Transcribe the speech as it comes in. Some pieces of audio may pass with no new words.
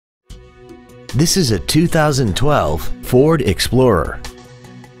This is a 2012 Ford Explorer.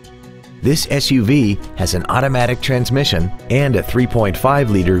 This SUV has an automatic transmission and a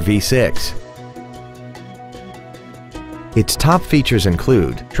 3.5-liter V6. Its top features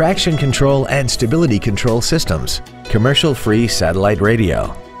include traction control and stability control systems, commercial-free satellite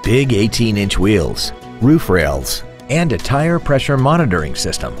radio, big 18-inch wheels, roof rails, and a tire pressure monitoring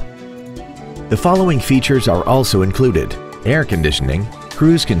system. The following features are also included: air conditioning,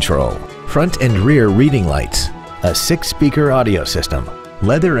 cruise control, front and rear reading lights, a 6-speaker audio system,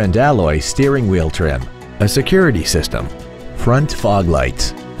 leather and alloy steering wheel trim, a security system, front fog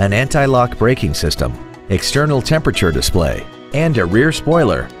lights, an anti-lock braking system, external temperature display, and a rear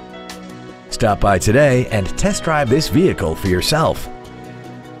spoiler. Stop by today and test drive this vehicle for yourself.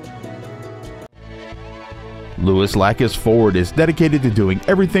 LouisLakisFord is dedicated to doing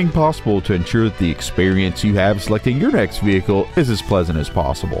everything possible to ensure that the experience you have selecting your next vehicle is as pleasant as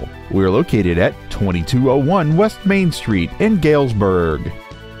possible. We are located at 2201 West Main Street in Galesburg.